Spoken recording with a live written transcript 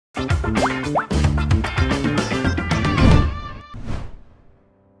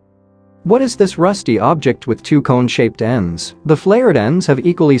What is this rusty object with two cone-shaped ends? The flared ends have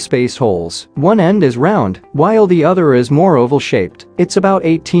equally spaced holes. One end is round, while the other is more oval-shaped. It's about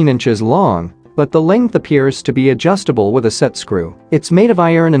 18 inches long, but the length appears to be adjustable with a set screw. It's made of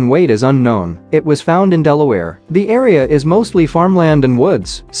iron and weight is unknown. It was found in Delaware. The area is mostly farmland and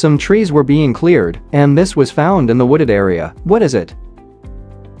woods. Some trees were being cleared, and this was found in the wooded area. What is it?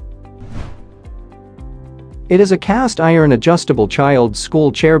 It is a cast iron adjustable child's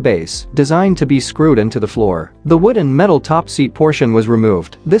school chair base, designed to be screwed into the floor. The wood and metal top seat portion was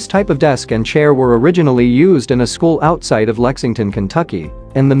removed. This type of desk and chair were originally used in a school outside of Lexington, Kentucky,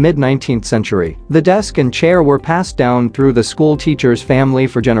 in the mid-19th century. The desk and chair were passed down through the school teacher's family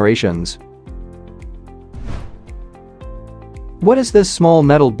for generations. What is this small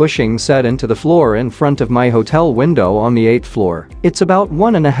metal bushing set into the floor in front of my hotel window on the 8th floor? It's about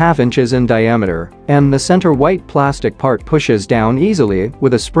 1.5 inches in diameter, and the center white plastic part pushes down easily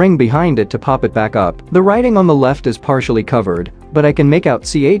with a spring behind it to pop it back up. The writing on the left is partially covered, but I can make out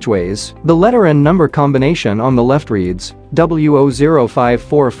CH ways. The letter and number combination on the left reads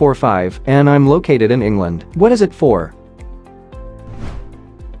WO05445, and I'm located in England. What is it for?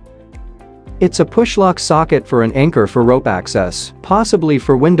 It's a push-lock socket for an anchor for rope access, possibly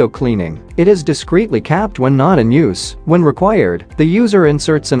for window cleaning. It is discreetly capped when not in use. When required, the user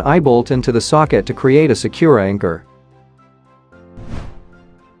inserts an eye-bolt into the socket to create a secure anchor.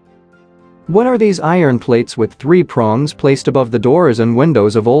 What are these iron plates with 3 prongs placed above the doors and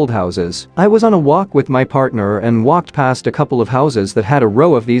windows of old houses? I was on a walk with my partner and walked past a couple of houses that had a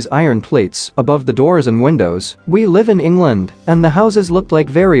row of these iron plates above the doors and windows. We live in England, and the houses looked like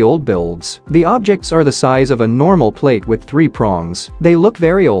very old builds. The objects are the size of a normal plate with 3 prongs. They look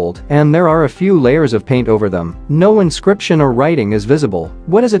very old, and there are a few layers of paint over them. No inscription or writing is visible.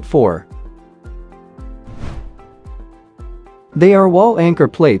 What is it for? They are wall anchor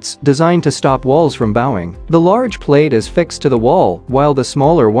plates designed to stop walls from bowing. The large plate is fixed to the wall while the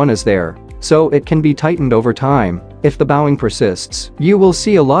smaller one is there, so it can be tightened over time if the bowing persists. You will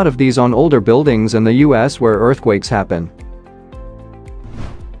see a lot of these on older buildings in the US where earthquakes happen.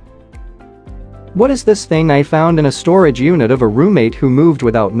 What is this thing I found in a storage unit of a roommate who moved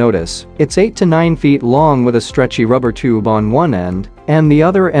without notice? It's 8 to 9 feet long with a stretchy rubber tube on one end, and the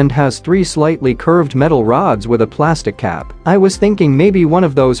other end has 3 slightly curved metal rods with a plastic cap. I was thinking maybe one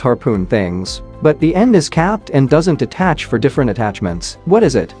of those harpoon things, but the end is capped and doesn't attach for different attachments. What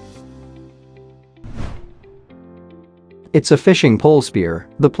is it? It's a fishing pole spear.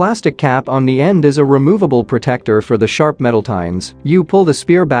 The plastic cap on the end is a removable protector for the sharp metal tines. You pull the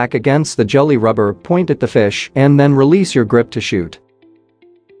spear back against the jelly rubber, point at the fish, and then release your grip to shoot.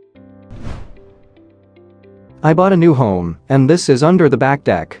 I bought a new home, and this is under the back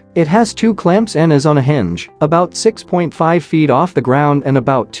deck. It has 2 clamps and is on a hinge, about 6.5 feet off the ground and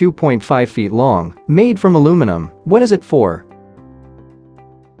about 2.5 feet long. Made from aluminum. What is it for?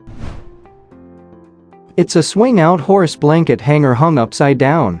 It's a swing-out horse blanket hanger hung upside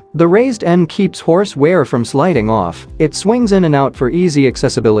down. The raised end keeps horse wear from sliding off. It swings in and out for easy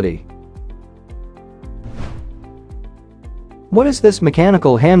accessibility. What is this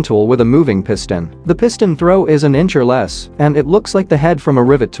mechanical hand tool with a moving piston? The piston throw is an inch or less, and it looks like the head from a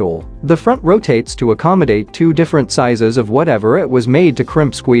rivet tool. The front rotates to accommodate 2 different sizes of whatever it was made to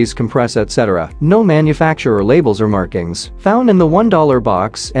crimp, squeeze, compress, etc. No manufacturer labels or markings. Found in the $1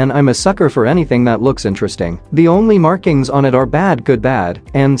 box, and I'm a sucker for anything that looks interesting. The only markings on it are bad, good, bad,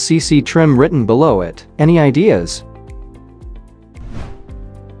 and CC trim written below it. Any ideas?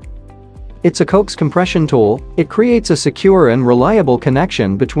 It's a coax compression tool. It creates a secure and reliable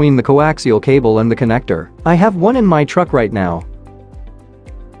connection between the coaxial cable and the connector. I have one in my truck right now.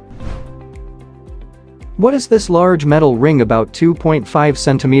 What is this large metal ring about 2.5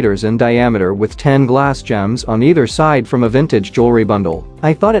 centimeters in diameter with 10 glass gems on either side from a vintage jewelry bundle?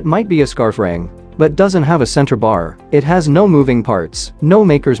 I thought it might be a scarf ring, but doesn't have a center bar. It has no moving parts, no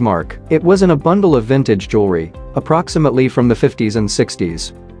maker's mark. It was in a bundle of vintage jewelry, approximately from the 50s and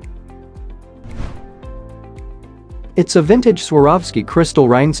 60s. It's a vintage Swarovski crystal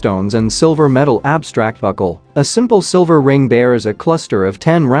rhinestones and silver metal abstract buckle. A simple silver ring bears a cluster of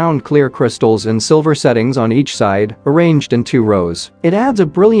 10 round clear crystals in silver settings on each side, arranged in 2 rows. It adds a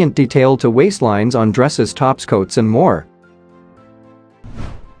brilliant detail to waistlines on dresses, tops, coats, and more.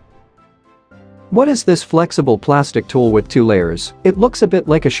 What is this flexible plastic tool with 2 layers? It looks a bit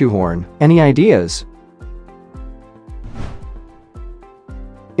like a shoehorn. Any ideas?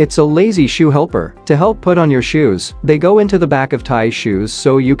 It's a lazy shoe helper. To help put on your shoes, they go into the back of tie shoes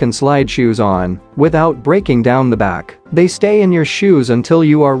so you can slide shoes on without breaking down the back. They stay in your shoes until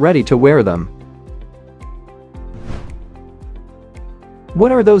you are ready to wear them.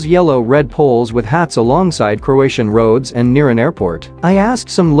 What are those yellow-red poles with hats alongside Croatian roads and near an airport? I asked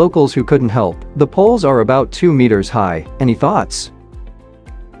some locals who couldn't help. The poles are about 2 meters high. Any thoughts?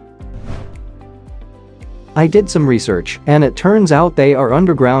 I did some research, and it turns out they are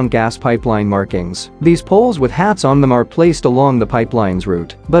underground gas pipeline markings. These poles with hats on them are placed along the pipeline's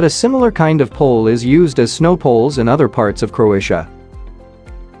route, but a similar kind of pole is used as snow poles in other parts of Croatia.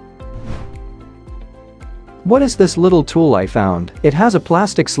 What is this little tool I found? It has a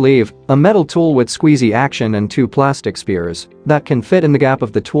plastic sleeve, a metal tool with squeezy action and 2 plastic spears that can fit in the gap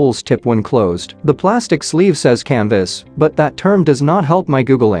of the tool's tip when closed. The plastic sleeve says canvas, but that term does not help my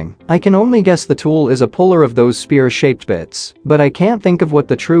googling. I can only guess the tool is a puller of those spear-shaped bits, but I can't think of what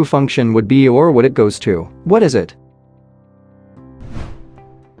the true function would be or what it goes to. What is it?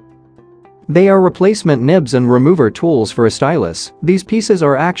 They are replacement nibs and remover tools for a stylus. These pieces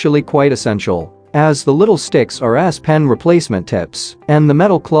are actually quite essential, as the little sticks are S-pen replacement tips, and the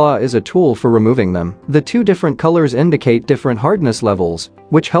metal claw is a tool for removing them. The 2 different colors indicate different hardness levels,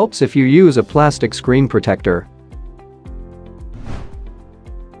 which helps if you use a plastic screen protector.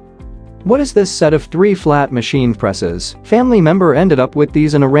 What is this set of 3 flat machine presses? Family member ended up with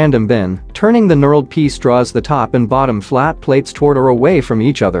these in a random bin. Turning the knurled piece draws the top and bottom flat plates toward or away from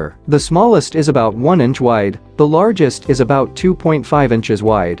each other. The smallest is about 1 inch wide. The largest is about 2.5 inches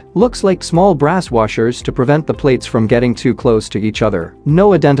wide. Looks like small brass washers to prevent the plates from getting too close to each other.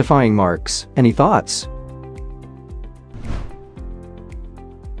 No identifying marks. Any thoughts?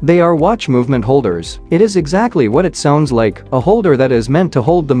 They are watch movement holders. It is exactly what it sounds like, a holder that is meant to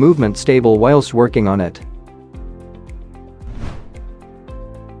hold the movement stable whilst working on it.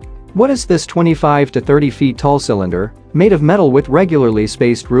 What is this 25 to 30 feet tall cylinder? Made of metal with regularly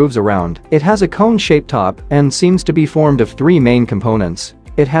spaced grooves around. It has a cone-shaped top and seems to be formed of 3 main components.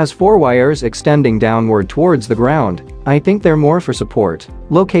 It has 4 wires extending downward towards the ground. I think they're more for support.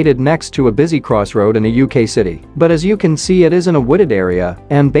 Located next to a busy crossroad in a UK city. But as you can see, it is in a wooded area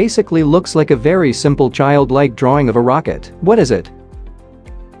and basically looks like a very simple childlike drawing of a rocket. What is it?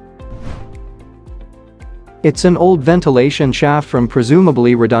 It's an old ventilation shaft from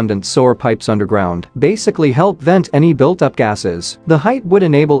presumably redundant sewer pipes underground. Basically help vent any built-up gases. The height would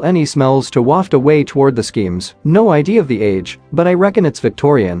enable any smells to waft away toward the schemes. No idea of the age, but I reckon it's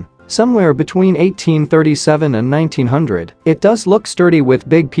Victorian. Somewhere between 1837 and 1900. It does look sturdy with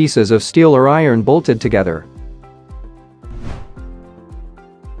big pieces of steel or iron bolted together.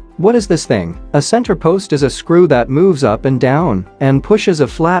 What is this thing? A center post is a screw that moves up and down and pushes a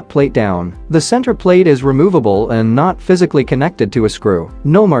flat plate down. The center plate is removable and not physically connected to a screw.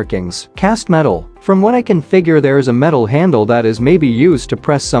 No markings. Cast metal. From what I can figure, there is a metal handle that is maybe used to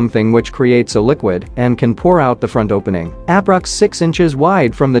press something which creates a liquid and can pour out the front opening. Approx 6 inches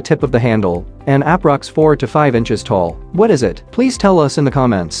wide from the tip of the handle and approx 4 to 5 inches tall. What is it? Please tell us in the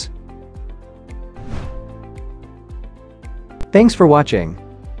comments. Thanks for watching.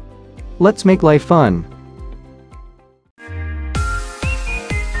 Let's make life fun.